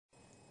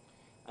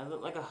I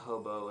look like a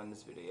hobo in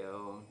this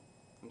video.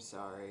 I'm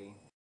sorry.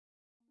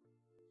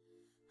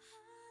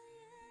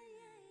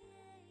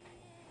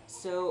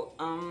 So,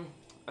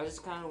 I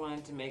just kind of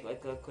wanted to make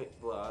like a quick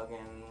vlog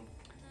and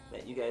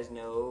let you guys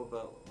know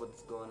about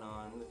what's going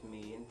on with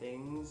me and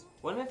things.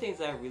 One of the things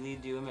I really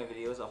do in my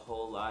videos a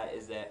whole lot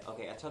is that,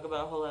 okay, I talk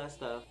about a whole lot of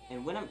stuff,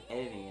 and when I'm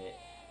editing it,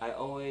 I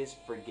always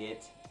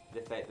forget the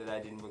fact that I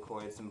didn't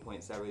record some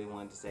points I really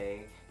wanted to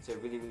say, so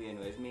it really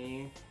annoys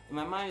me. And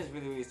my mind is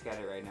really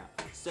scattered right now.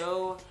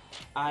 So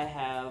I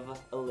have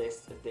a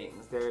list of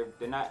things.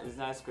 It's not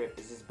a script,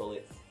 it's just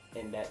bullets,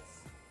 and that's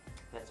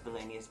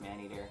Villainius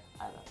Maneater.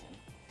 I love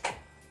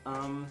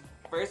him.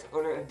 First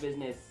order of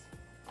business,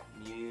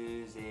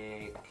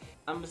 music.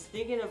 I was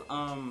thinking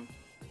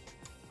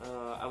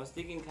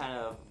kind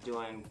of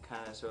doing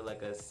sort of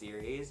like a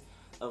series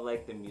of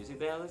like the music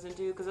that I listen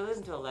to, because I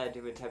listen to a lot of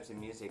different types of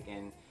music,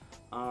 and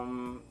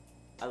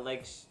I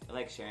like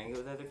sharing it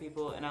with other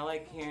people, and I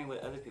like hearing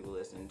what other people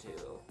listen to.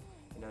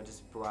 You know,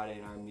 just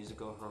broaden our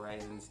musical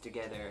horizons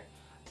together.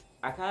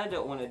 I kind of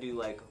don't want to do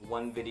like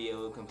one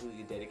video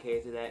completely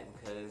dedicated to that,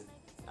 because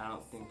I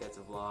don't think that's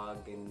a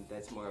vlog, and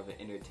that's more of an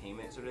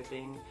entertainment sort of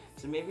thing.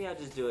 So maybe I'll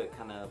just do it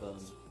kind of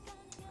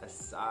a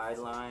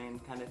sideline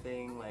kind of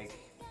thing, like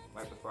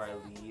right before I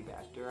leave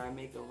after I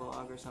make a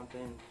vlog or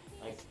something,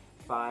 like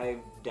 5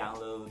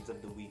 downloads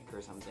of the week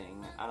or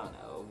something. I don't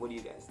know. What do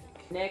you guys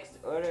think? Next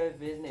order of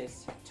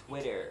business,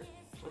 Twitter.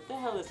 What the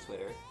hell is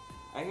Twitter?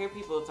 I hear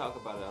people talk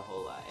about it a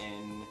whole lot,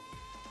 and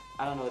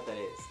I don't know what that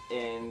is.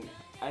 And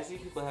I see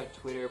people have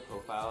Twitter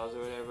profiles or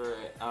whatever.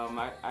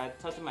 I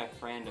talked to my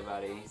friend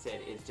about it. He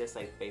said it's just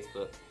like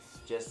Facebook,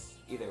 just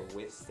either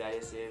with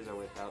statuses or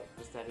without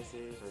the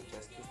statuses, or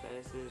just the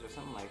statuses, or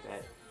something like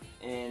that.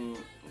 And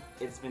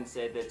it's been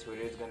said that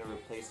Twitter is going to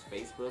replace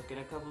Facebook in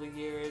a couple of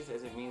years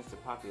as it means to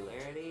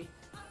popularity.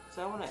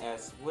 So I want to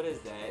ask, what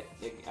is that?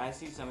 Like, I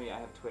see some of y'all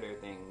have Twitter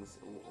things.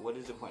 What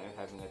is the point of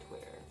having a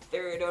Twitter?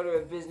 Third order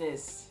of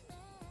business.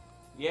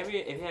 If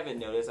you haven't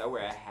noticed, I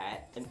wear a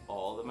hat in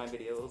all of my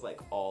videos,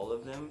 like all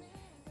of them.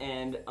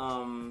 And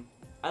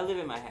I live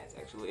in my hats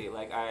actually.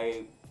 Like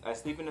I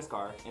sleep in a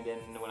scarf, and then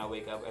when I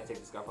wake up, I take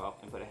the scarf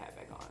off and put a hat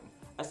back on.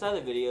 I saw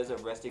the videos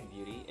of Rustic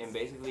Beauty, and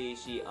basically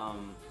she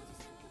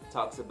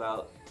talks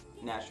about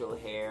natural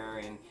hair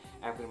and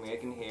African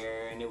American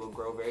hair, and it will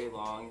grow very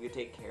long if you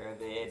take care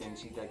of it. And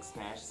she like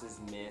smashes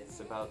myths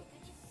about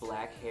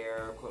black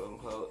hair, quote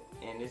unquote.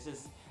 And it's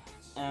just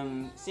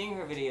seeing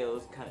her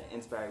videos kind of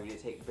inspired me to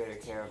take better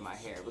care of my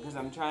hair, because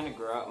I'm trying to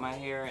grow out my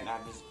hair and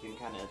I've just been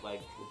kind of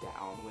like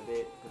down with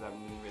it because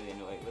I'm really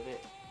annoyed with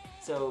it.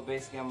 So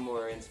basically I'm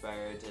more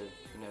inspired to,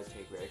 you know,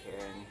 take better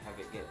care and have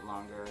it get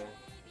longer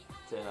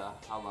to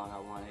how long I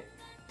want it.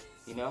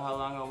 You know how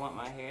long I want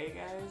my hair, you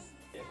guys?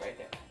 Yeah, right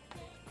there.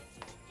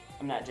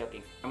 I'm not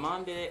joking. My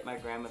mom did it, my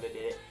grandmother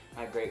did it,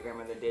 my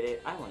great-grandmother did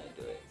it, I want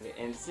to do it.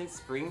 And since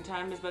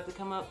springtime is about to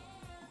come up,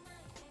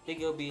 I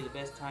think it'll be the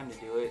best time to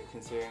do it,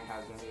 considering how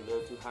it's going to be a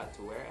little too hot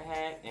to wear a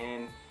hat,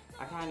 and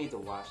I kind of need to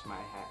wash my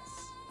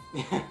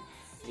hats.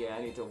 Yeah,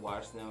 I need to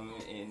wash them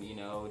and, you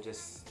know,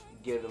 just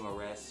give them a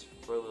rest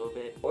for a little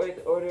bit.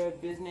 Fourth order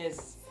of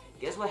business.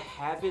 Guess what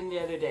happened the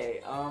other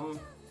day?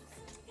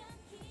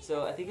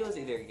 So I think it was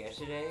either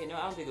yesterday. No,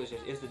 I don't think it was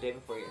yesterday. It was the day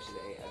before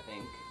yesterday, I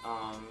think.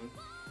 I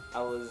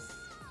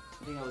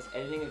think I was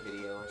editing a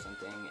video or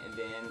something, and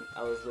then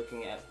I was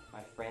looking at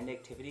my friend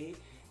activity,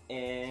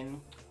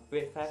 and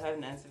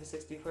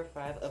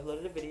Brit55976445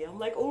 uploaded a video. I'm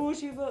like, oh,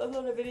 she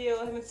uploaded a video.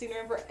 I haven't seen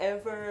her in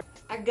forever.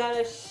 I got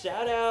a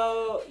shout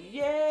out.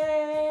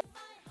 Yay!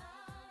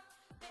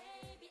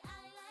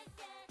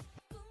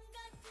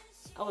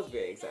 I was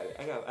very excited.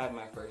 I have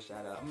my first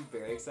shout out. I'm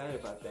very excited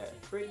about that.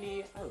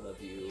 Brittany, I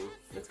love you.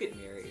 Let's get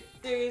married.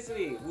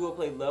 Seriously, we will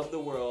play Love the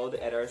World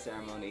at our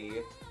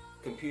ceremony,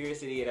 Computer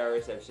City at our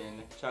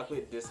reception,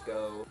 Chocolate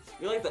Disco.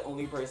 You're like the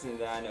only person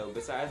that I know,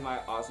 besides my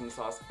awesome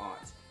sauce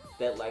aunt,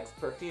 that likes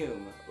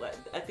perfume. Like,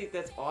 I think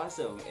that's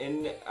awesome.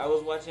 And I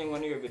was watching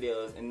one of your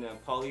videos, and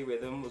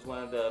Polyrhythm was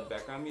one of the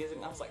background music.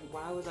 I was like,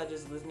 why was I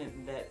just listening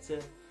to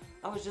that?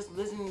 I was just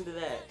listening to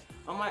that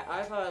on my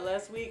iPod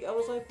last week. I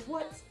was like,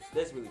 what?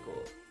 That's really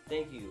cool.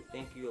 Thank you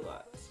a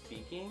lot.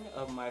 Speaking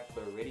of my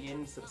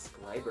Floridian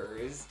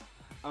subscribers,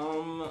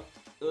 it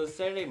was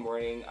Saturday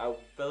morning. I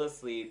fell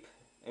asleep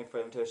in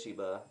front of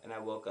Toshiba, and I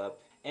woke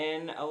up,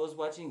 and I was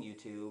watching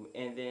YouTube,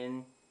 and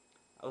then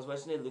I was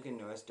watching the Luke and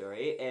Nora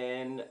story,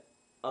 and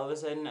all of a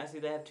sudden I see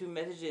that I have 2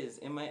 messages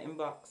in my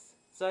inbox.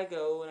 So I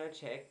go and I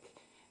check,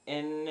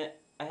 and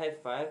I had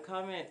 5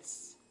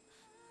 comments.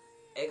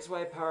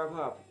 XY Power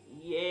Pop,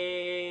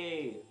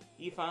 yay!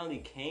 He finally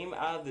came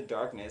out of the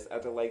darkness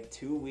after like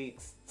 2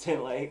 weeks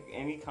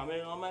and he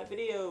commented on my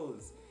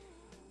videos.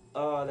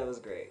 Oh, that was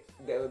great.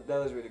 That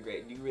was really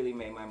great. You really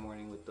made my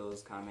morning with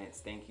those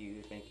comments. Thank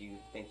you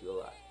a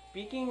lot.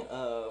 Speaking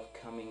of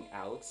coming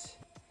out,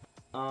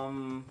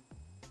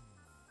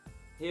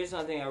 here's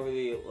something I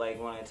really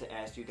wanted to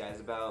ask you guys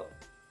about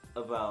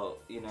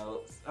you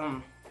know,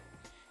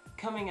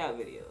 coming out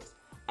videos.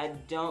 I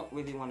don't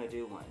really want to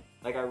do one.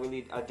 Like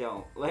I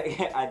don't.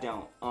 Like I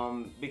don't.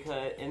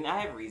 Because, and I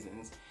have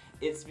reasons.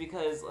 It's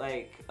because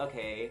like,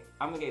 okay,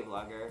 I'm a gay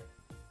vlogger.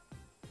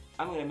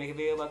 I'm gonna make a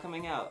video about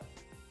coming out.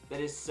 That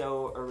is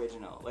so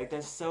original. Like,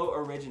 that's so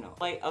original.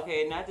 Like,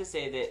 okay, not to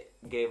say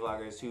that gay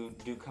vloggers who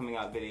do coming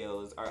out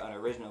videos are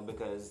unoriginal,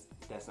 because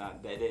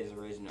that is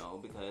original,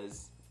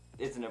 because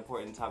it's an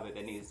important topic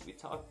that needs to be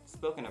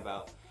spoken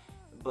about.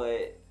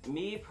 But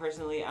me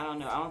personally, I don't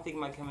know. I don't think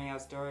my coming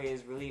out story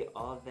is really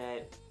all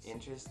that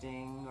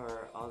interesting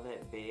or all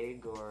that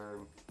big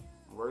or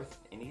worth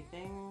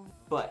anything.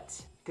 But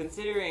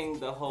considering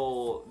the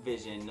whole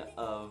vision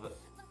of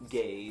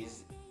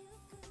gays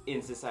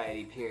in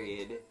society,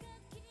 period,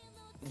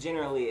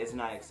 generally is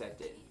not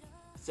accepted.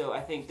 So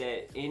I think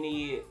that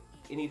any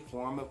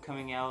form of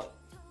coming out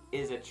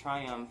is a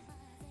triumph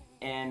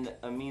and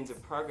a means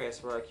of progress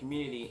for our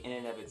community in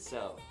and of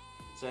itself.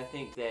 So I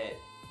think that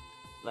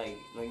like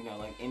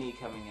any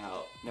coming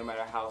out, no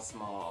matter how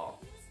small,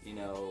 you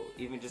know,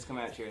 even just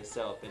coming out to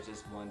yourself, is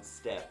just one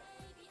step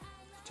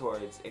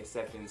towards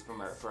acceptance from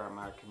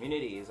our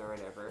communities or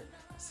whatever.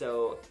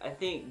 So I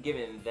think,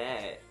 given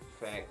that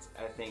fact,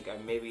 I think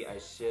maybe I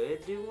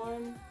should do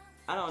one.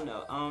 I don't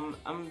know.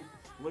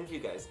 What do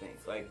you guys think?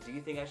 Like, do you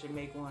think I should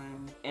make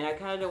one? And I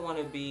kind of don't want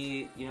to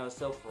be, you know,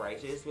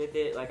 self-righteous with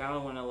it. Like, I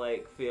don't want to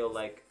like feel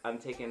like I'm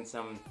taking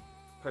some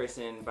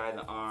person by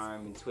the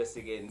arm and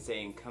twisting it and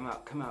saying, come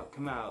out, come out,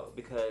 come out,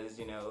 because,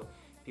 you know,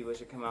 people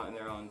should come out in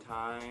their own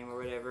time or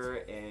whatever.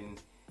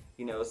 And,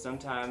 you know,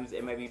 sometimes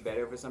it might be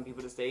better for some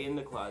people to stay in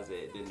the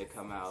closet than to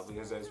come out,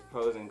 because there's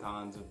pros and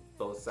cons of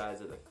both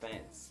sides of the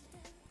fence.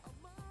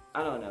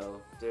 I don't know.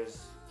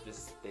 There's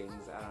just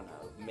things, I don't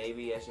know.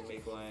 Maybe I should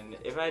make one.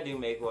 If I do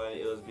make one,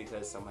 it was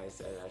because somebody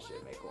said I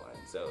should make one.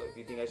 So if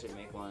you think I should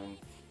make one,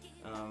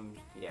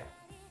 yeah.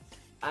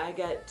 I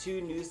got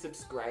 2 new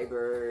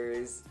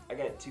subscribers. I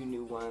got 2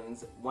 new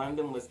ones. One of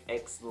them was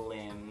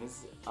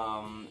X-Limbs,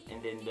 and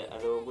then the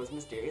other one was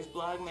Mysterious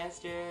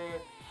Blogmaster.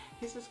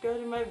 He subscribed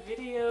to my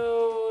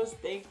videos.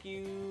 Thank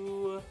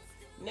you.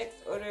 Next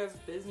order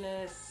of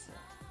business.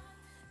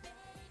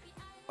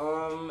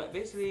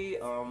 Basically,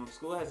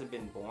 school hasn't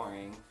been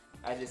boring.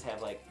 I just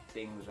have like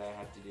things I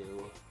have to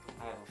do.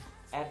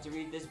 I have to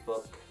read this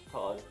book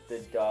called The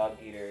Dog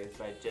Eaters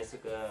by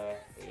Jessica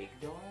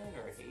Hagedorn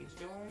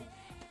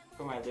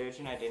for my literature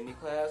and identity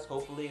class.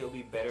 Hopefully it'll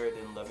be better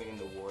than Loving in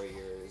the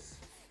Warriors.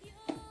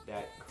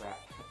 That crap.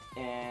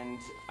 And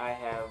I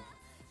have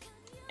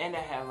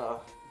a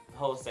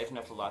whole section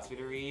of philosophy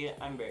to read.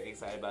 I'm very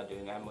excited about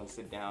doing that. I'm going to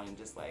sit down and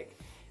just like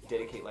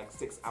dedicate like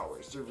 6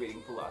 hours to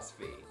reading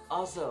philosophy.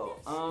 Also,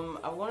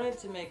 I wanted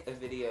to make a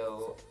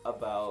video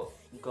about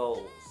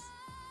goals,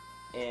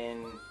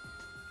 and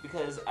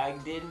because I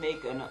did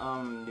make an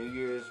New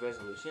Year's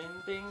resolution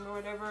thing or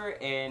whatever,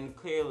 and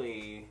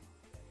clearly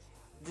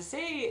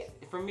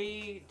for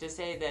me to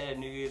say that a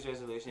New Year's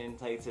resolution,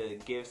 like to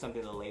give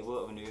something the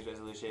label of a New Year's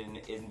resolution,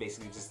 is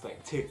basically just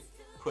like to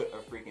put a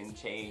freaking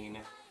chain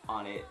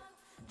on it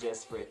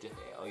just for it to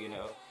fail, you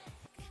know?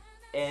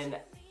 And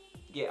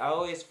yeah, I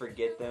always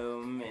forget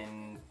them,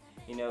 and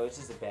you know, it's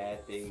just a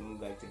bad thing,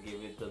 like to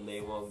give it the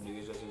label of New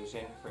Year's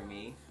resolution for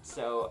me.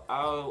 So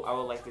I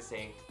would like to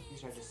say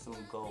these are just some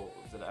goals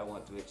that I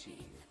want to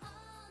achieve.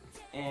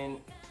 And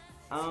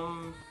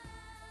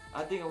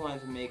I think I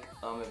wanted to make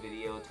a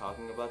video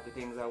talking about the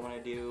things I want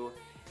to do,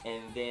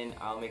 and then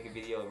I'll make a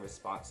video in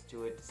response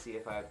to it to see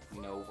if I've,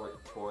 you know,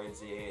 worked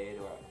towards it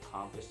or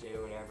accomplished it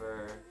or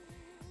whatever.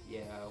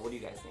 Yeah, what do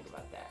you guys think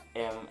about that?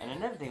 And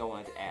another thing I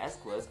wanted to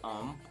ask was,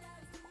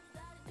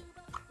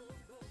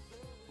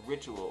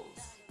 rituals.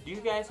 Do you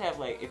guys have,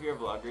 like, if you're a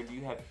vlogger, do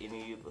you have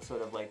any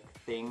sort of like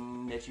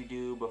thing that you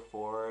do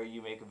before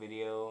you make a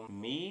video?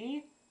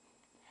 Me?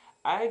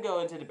 I go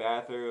into the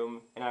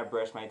bathroom and I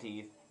brush my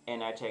teeth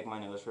and I check my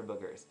nose for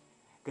boogers,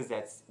 because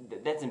that's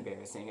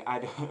embarrassing. I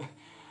don't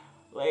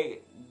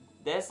like,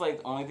 that's like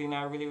the only thing that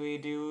I really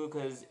do,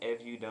 because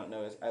if you don't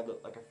notice, I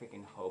look like a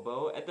freaking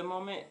hobo at the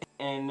moment,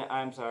 and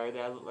I'm sorry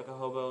that I look like a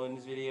hobo in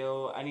this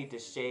video. I need to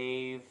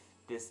shave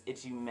this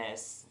itchy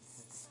mess. This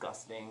is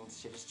disgusting. This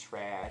shit is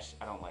trash.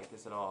 I don't like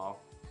this at all.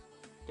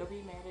 Don't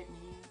be mad at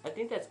me. I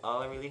think that's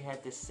all I really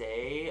had to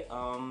say.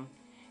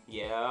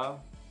 Yeah.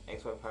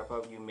 XY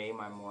Pop-Up, you made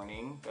my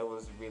morning. That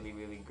was really,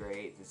 really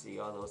great to see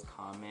all those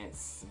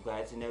comments.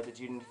 Glad to know that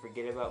you didn't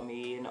forget about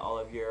me and all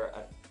of your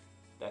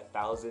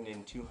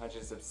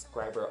 1,200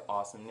 subscriber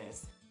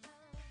awesomeness.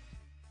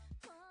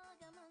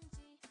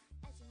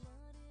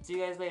 See you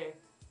guys later.